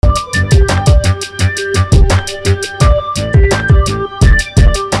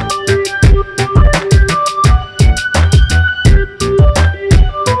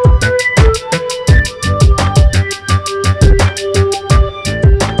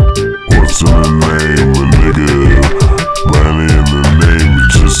What's in the name, a nigga? Money in the name is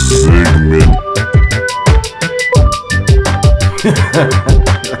just a segment.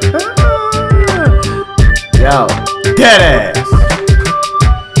 Yo, Deadass.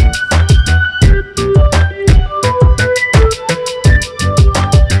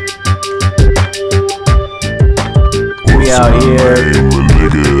 We out here. Name, a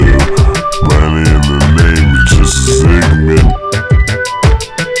nigga? Money in the name is just a segment.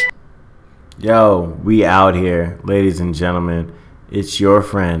 Yo, we out here, ladies and gentlemen. It's your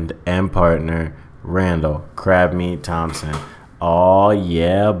friend and partner, Randall, Crab Meat Thompson. Oh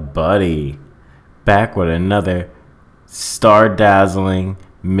yeah, buddy. Back with another star-dazzling,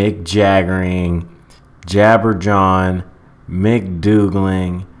 Mick-Jaggering, Jabberjawn,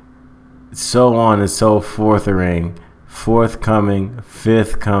 McDougling, so on and so forthering, forthcoming,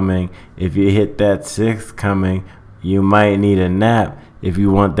 fifth coming. If you hit that sixth coming, you might need a nap. If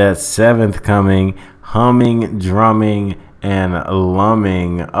you want that seventh coming, humming, drumming, and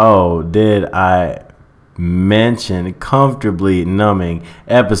lumming. Oh, did I mention comfortably numbing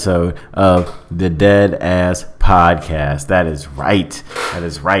episode of the Deadass Podcast? That is right.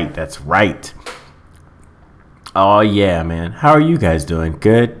 That's right. Oh, yeah, man. How are you guys doing?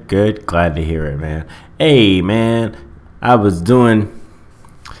 Good. Glad to hear it, man. Hey, man. I was doing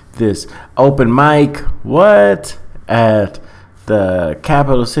this open mic, at the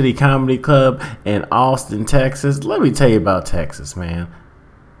Capital City Comedy Club in Austin, Texas. Let me tell you about Texas, man.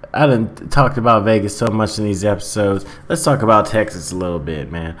 I done talked about Vegas so much in these episodes. Let's talk about Texas a little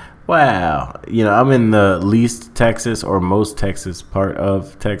bit, man. Wow. You know, I'm in the least Texas or most Texas part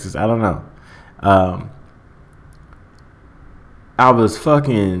of Texas. I don't know. I was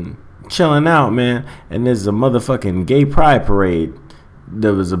fucking chilling out, man, and there's a motherfucking gay pride parade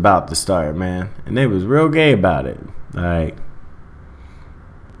that was about to start, man. And they was real gay about it. Like,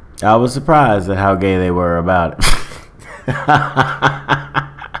 I was surprised at how gay they were about it.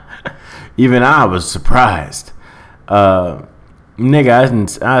 Even I was surprised.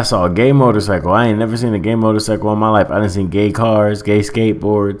 Nigga, I saw a gay motorcycle. I ain't never seen a gay motorcycle in my life. I done seen gay cars, gay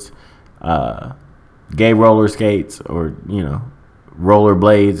skateboards, gay roller skates, or, you know, roller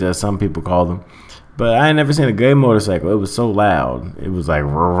blades, as some people call them. But I ain't never seen a gay motorcycle. It was so loud. It was like,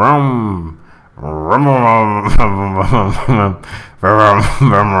 rum.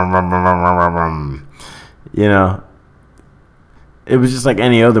 You know, it was just like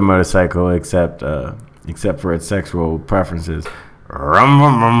any other motorcycle except for its sexual preferences. All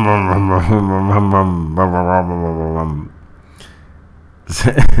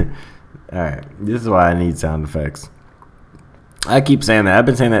right, this is why I need sound effects. I keep saying that. I've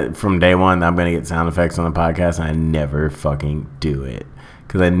been saying that from day one that I'm going to get sound effects on the podcast, and I never fucking do it.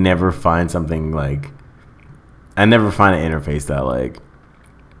 Because I never find something like... I never find an interface that, like...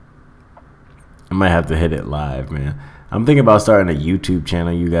 I might have to hit it live, man. I'm thinking about starting a YouTube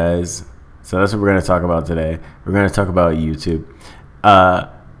channel, you guys. So that's what we're going to talk about today. We're going to talk about YouTube.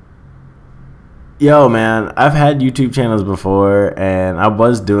 Yo, man, I've had YouTube channels before, and I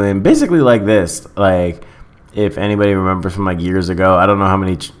was doing basically like this. Like, if anybody remembers from, like, years ago, I don't know how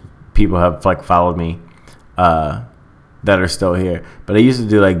many people have, like, followed me that are still here. But I used to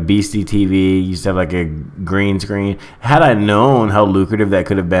do, like, Beastie TV. Used to have, like, a green screen. Had I known how lucrative that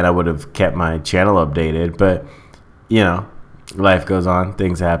could have been, I would have kept my channel updated. But, you know, life goes on.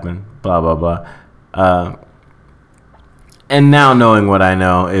 Things happen. Blah, blah, blah. And now knowing what I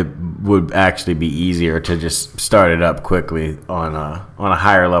know, it would actually be easier to just start it up quickly on a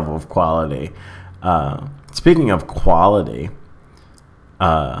higher level of quality. Speaking of quality,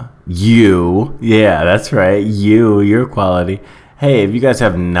 yeah, that's right, your quality. Hey, if you guys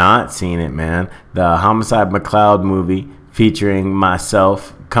have not seen it, man, the Homicide McCloud movie featuring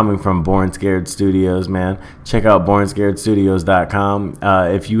myself coming from Born Scared Studios, man. Check out bornscaredstudios.com.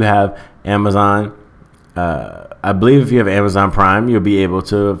 If you have Amazon, I believe if you have Amazon Prime, you'll be able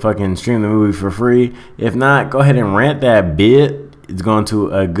to fucking stream the movie for free. If not, go ahead and rent that bit. It's going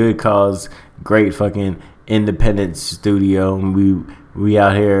to a good cause, great fucking independent studio. We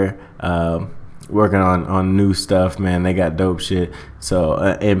out here working on new stuff, man. They got dope shit. So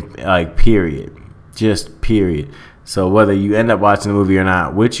and like period. So whether you end up watching the movie or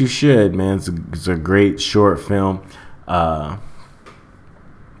not, which you should, man, it's a great short film.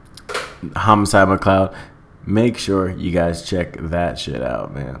 Homicide McCloud. Make sure you guys check that shit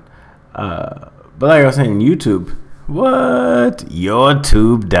out, man. But like I was saying, YouTube. What?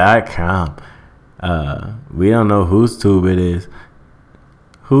 YourTube.com. We don't know whose tube it is.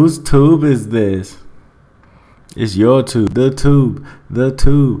 Whose tube is this? It's your tube. The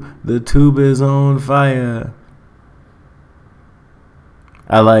tube is on fire.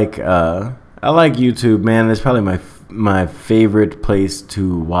 I like YouTube, man. It's probably my favorite place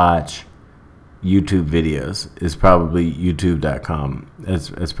to watch YouTube videos is probably youtube.com.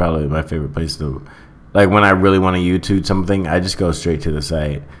 It's probably my favorite place to, like, when I really want to YouTube something, I just go straight to the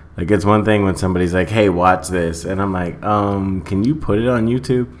site. Like, it's one thing when somebody's like, hey, watch this, and I'm like, can you put it on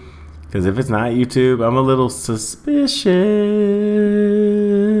YouTube? Because if it's not YouTube, I'm a little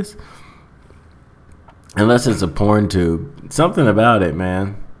suspicious. Unless it's a porn tube. Something about it,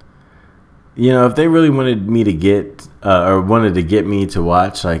 man. You know, if they really wanted me to get, or wanted to get me to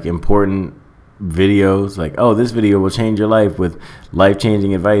watch, like, important videos, like, oh, this video will change your life with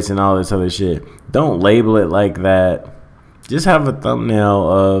life-changing advice and all this other shit, don't label it like that. Just have a thumbnail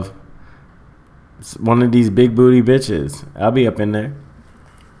of one of these big booty bitches. I'll be up in there.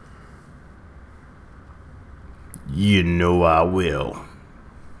 You know I will.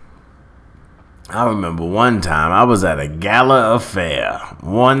 I remember one time I was at a gala affair.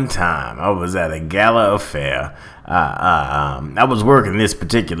 I was working this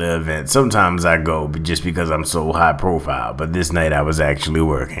particular event. Sometimes I go just because I'm so high profile, but this night I was actually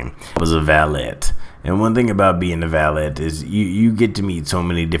working. I was a valet. And one thing about being a valet is you get to meet so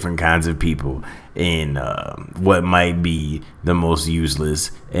many different kinds of people in what might be the most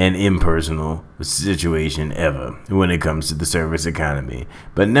useless and impersonal situation ever when it comes to the service economy.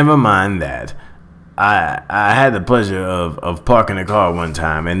 But never mind that. I had the pleasure of parking a car one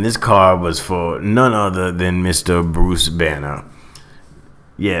time, and this car was for none other than Mr. Bruce Banner.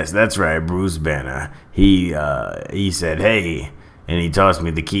 Yes, that's right, Bruce Banner. He said, hey, and he tossed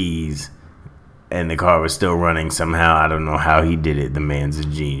me the keys. And the car was still running somehow. I don't know how he did it. The man's a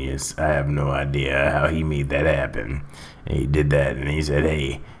genius. I have no idea how he made that happen. And he did that, and he said,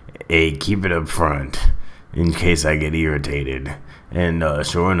 hey, keep it up front in case I get irritated. And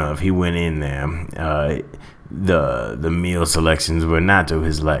sure enough, he went in there. The meal selections were not to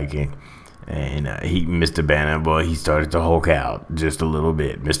his liking. And Mr. Banner, boy, he started to hulk out just a little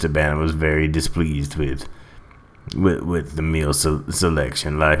bit. Mr. Banner was very displeased with the meal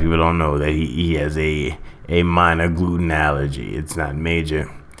selection. A lot of people don't know that he has a minor gluten allergy. It's not major,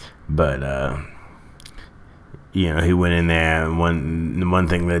 but he went in there, and one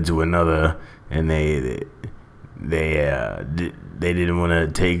thing led to another, and they didn't want to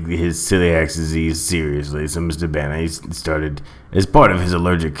take his celiac disease seriously. So Mr. Banner, he started, as part of his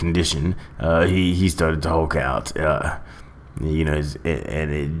allergic condition, he started to hulk out. His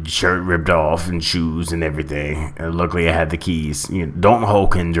shirt ripped off and shoes and everything. Luckily, I had the keys. Don't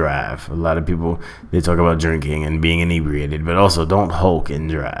hulk and drive. A lot of people, they talk about drinking and being inebriated, but also don't hulk and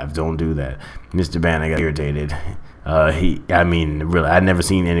drive. Don't do that. Mr. Banner got irritated. Really, I'd never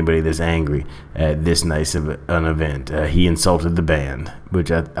seen anybody this angry at this nice of an event. He insulted the band,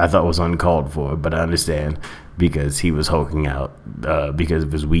 which I thought was uncalled for, but I understand because he was hulking out because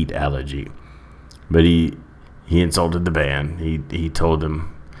of his wheat allergy. But he insulted the band. He told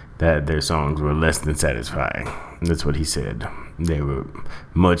them that their songs were less than satisfying. That's what he said. They were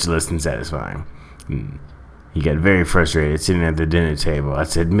much less than satisfying. He got very frustrated sitting at the dinner table. I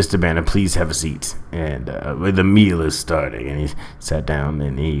said, Mr. Banner, please have a seat. And the meal is starting. And he sat down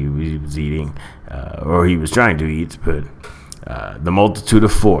and he was eating, or he was trying to eat, but the multitude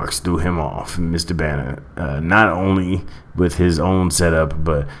of forks threw him off. Mr. Banner, not only with his own setup,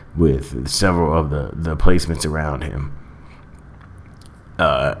 but with several of the placements around him.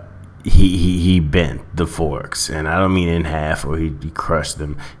 He bent the forks, and I don't mean in half or he crushed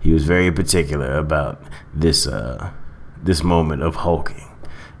them. He was very particular about this moment of hulking,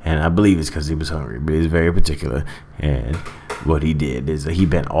 and I believe it's because he was hungry, but he's very particular. And what he did is he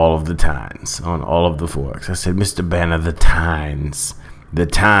bent all of the tines on all of the forks. I said, Mr. Banner, the tines,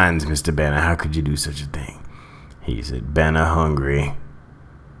 Mr. Banner, how could you do such a thing? He said, Banner hungry,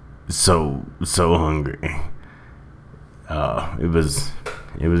 so hungry.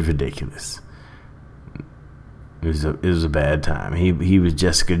 It was ridiculous. It was a bad time. He was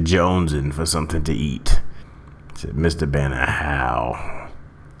Jessica Jonesing for something to eat. I said, Mr. Banner, how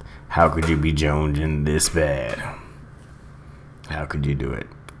could you be jonesing this bad? How could you do it?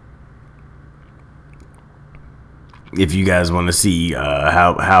 If you guys want to see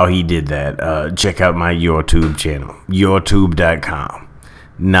how he did that, check out my YouTube channel, yourtube.com.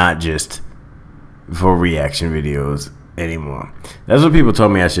 Not just for reaction videos anymore. That's what people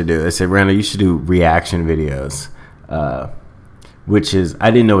told me I should do. They said, Randall, you should do reaction videos, which is,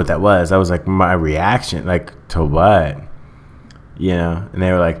 I didn't know what that was. I was like, my reaction, like, to what? And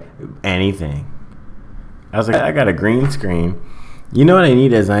they were like, anything. I was like, I got a green screen. You know what I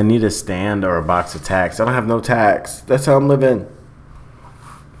need is I need a stand or a box of tacks. I don't have no tacks. That's how I'm living.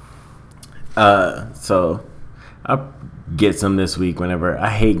 So I get some this week whenever. I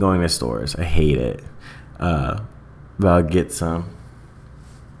hate going to stores. I hate it. But I'll get some.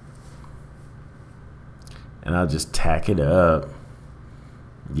 And I'll just tack it up.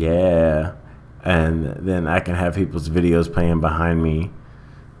 Yeah. And then I can have people's videos playing behind me.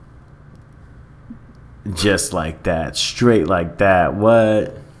 Just like that. Straight like that.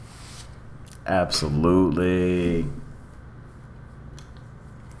 What? Absolutely.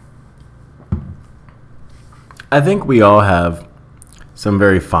 I think we all have some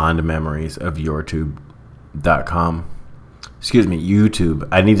very fond memories of YouTube.com. Excuse me, YouTube.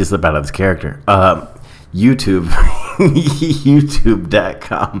 I need to slip out of this character. YouTube.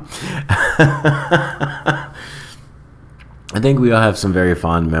 YouTube.com. I think we all have some very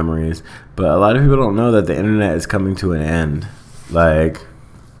fond memories, but a lot of people don't know that the internet is coming to an end. Like,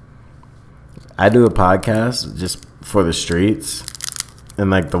 I do a podcast just for the streets and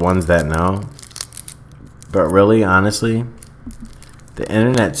like the ones that know. But really, honestly, the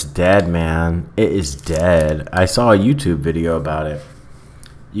internet's dead, man. It is dead. I saw a YouTube video about it.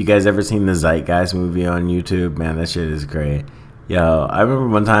 You guys ever seen the Zeitgeist movie on YouTube? Man, that shit is great. Yo, I remember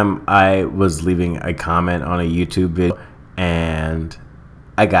one time I was leaving a comment on a YouTube video and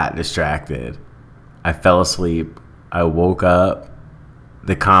I got distracted. I fell asleep. I woke up.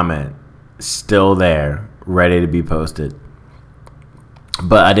 The comment still there, ready to be posted.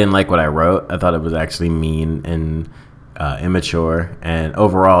 But I didn't like what I wrote. I thought it was actually mean and immature. And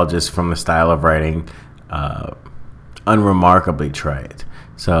overall, just from the style of writing, unremarkably trite.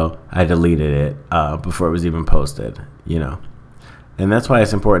 So I deleted it before it was even posted, you know. And that's why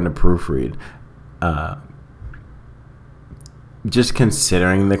it's important to proofread. Just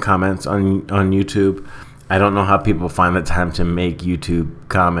considering the comments on YouTube, I don't know how people find the time to make YouTube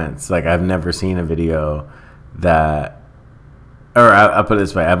comments. Like, I've never seen a video that... Or I'll put it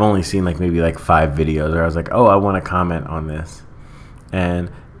this way. I've only seen like maybe like 5 videos where I was like, oh, I want to comment on this. And,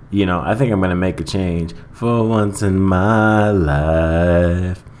 you know, I think I'm going to make a change for once in my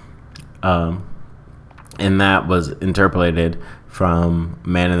life. And that was interpolated from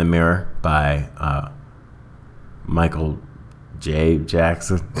Man in the Mirror by Michael J.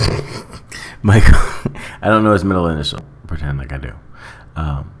 Jackson. Michael, I don't know his middle initial. Pretend like I do.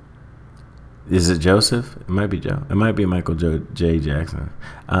 Is it Joseph? It might be Joe. It might be Michael J. Jackson.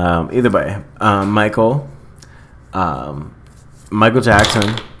 Either way, Michael Jackson.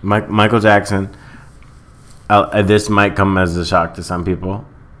 Michael Jackson. This might come as a shock to some people.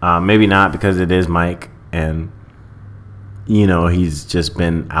 Maybe not, because it is Mike, and you know he's just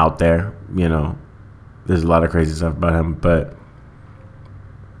been out there. You know, there's a lot of crazy stuff about him,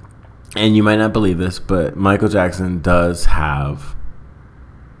 and you might not believe this, but Michael Jackson does have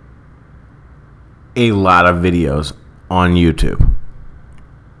a lot of videos on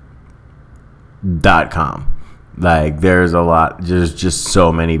YouTube.com. Like, there's a lot, just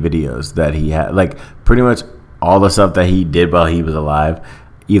so many videos that he had. Like, pretty much all the stuff that he did while he was alive,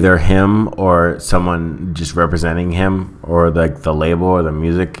 either him or someone just representing him, or like the label or the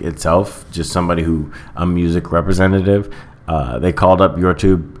music itself, just somebody a music representative. They called up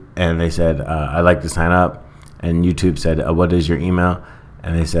YouTube and they said, I'd like to sign up. And YouTube said, what is your email?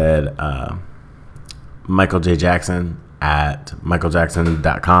 And they said, Michael J. Jackson at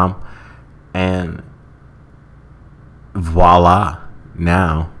michaeljackson.com. And voila,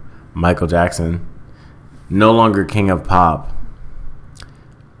 now Michael Jackson, no longer king of pop,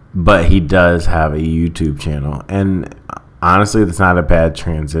 but he does have a YouTube channel. And honestly, that's not a bad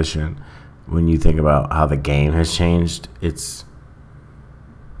transition when you think about how the game has changed. It's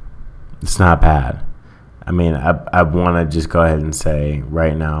not bad. I mean, I want to just go ahead and say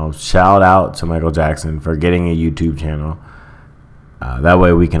right now, shout out to Michael Jackson for getting a YouTube channel. That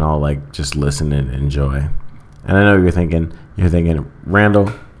way we can all like just listen and enjoy. And I know you're thinking,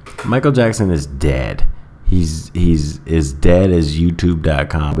 Randall, Michael Jackson is dead. He's as dead as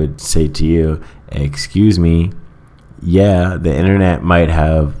YouTube.com would say to you. Excuse me. Yeah, the internet might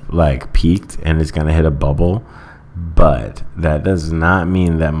have like peaked and it's gonna hit a bubble, but that does not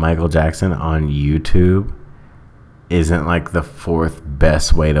mean that Michael Jackson on YouTube isn't like the 4th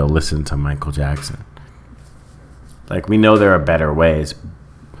best way to listen to Michael Jackson. Like, we know there are better ways,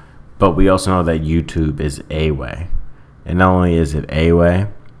 but we also know that YouTube is a way. And not only is it a way,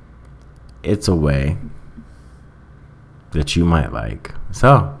 it's a way that you might like.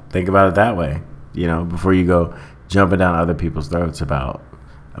 So think about it that way, you know, before you go jumping down other people's throats about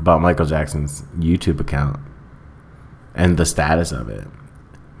Michael Jackson's YouTube account and the status of it.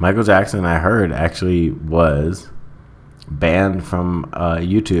 Michael Jackson, I heard, actually was banned from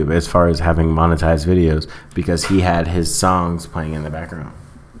YouTube as far as having monetized videos because he had his songs playing in the background.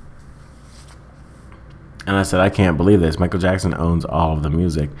 And I said, I can't believe this. Michael Jackson owns all of the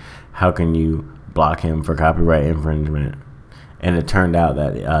music. How can you block him for copyright infringement? And it turned out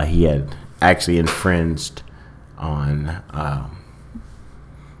that he had actually infringed on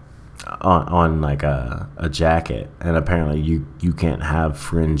like a jacket. And apparently you can't have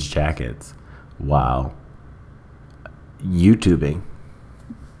fringe jackets while YouTubing.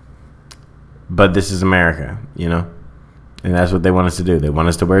 But this is America, you know? And that's what they want us to do. They want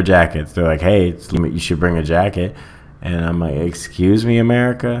us to wear jackets. They're like, hey, you should bring a jacket. And I'm like, excuse me,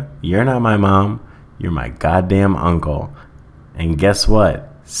 America? You're not my mom. You're my goddamn uncle. And guess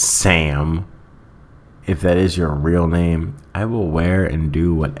what, Sam? If that is your real name, I will wear and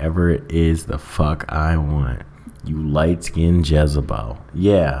do whatever it is the fuck I want. You light-skinned Jezebel.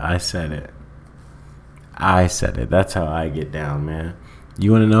 Yeah, I said it. That's how I get down, man.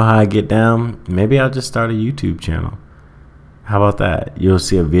 You want to know how I get down? Maybe I'll just start a YouTube channel. How about that? You'll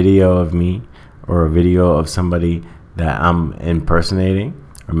see a video of me or a video of somebody that I'm impersonating.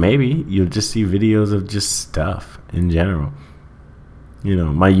 Or maybe you'll just see videos of just stuff in general. You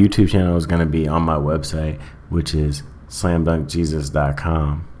know, my YouTube channel is going to be on my website, which is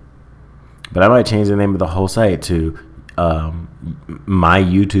slamdunkjesus.com. But I might change the name of the whole site to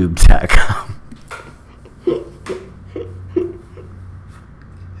myyoutube.com.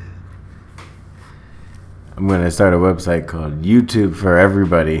 I'm going to start a website called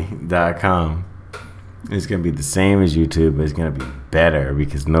youtubeforeverybody.com. It's going to be the same as YouTube, but it's going to be better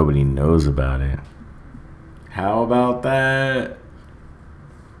because nobody knows about it. How about that?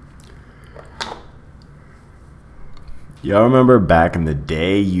 Y'all remember back in the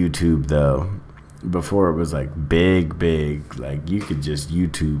day YouTube, though, before it was like big, like you could just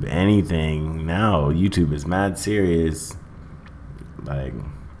YouTube anything. Now YouTube is mad serious. Like,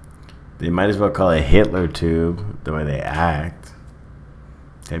 they might as well call it Hitler tube, the way they act.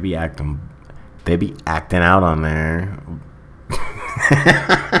 They be acting out on there.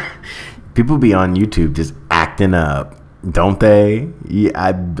 People be on YouTube just acting up, don't they?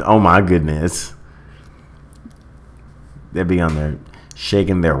 Yeah, oh my goodness. They be on there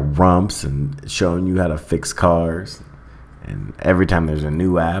shaking their rumps and showing you how to fix cars. And every time there's a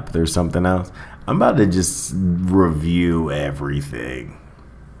new app, there's something else. I'm about to just review everything.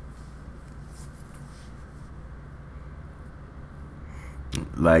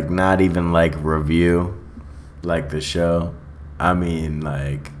 Like, not even like review, like the show. I mean,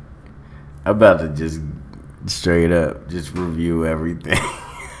 like, I'm about to just straight up just review everything.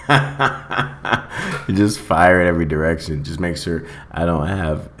 Just fire in every direction. Just make sure I don't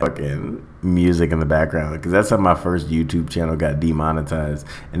have fucking music in the background, because that's how my first YouTube channel got demonetized,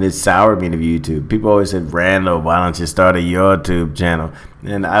 and it soured me to YouTube. People always said, Randall, why don't you start a YouTube channel?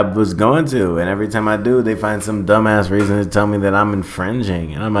 And I was going to, and every time I do, they find some dumbass reason to tell me that I'm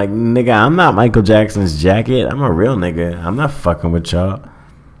infringing. And I'm like, nigga, I'm not Michael Jackson's jacket. I'm a real nigga. I'm not fucking with y'all.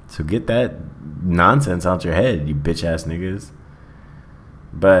 So get that nonsense out your head, you bitch ass niggas.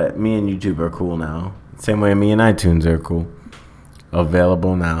 But me and YouTube are cool now. Same way me and iTunes are cool.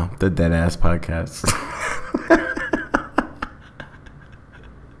 Available now. The Deadass Podcast.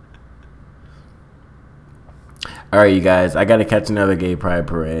 Alright, you guys. I got to catch another gay pride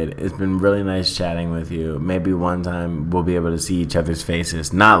parade. It's been really nice chatting with you. Maybe one time we'll be able to see each other's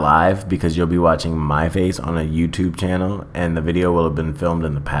faces. Not live, because you'll be watching my face on a YouTube channel, and the video will have been filmed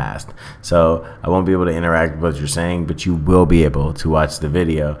in the past. So I won't be able to interact with what you're saying, but you will be able to watch the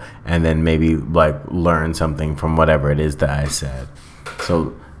video and then maybe like learn something from whatever it is that I said.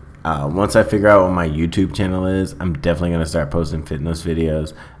 So once I figure out what my YouTube channel is, I'm definitely going to start posting fitness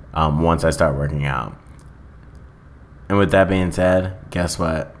videos once I start working out. And with that being said, guess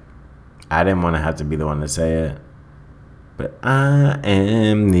what? I didn't want to have to be the one to say it, but I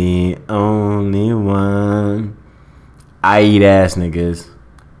am the only one. I eat ass niggas.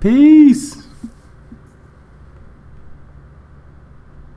 Peace.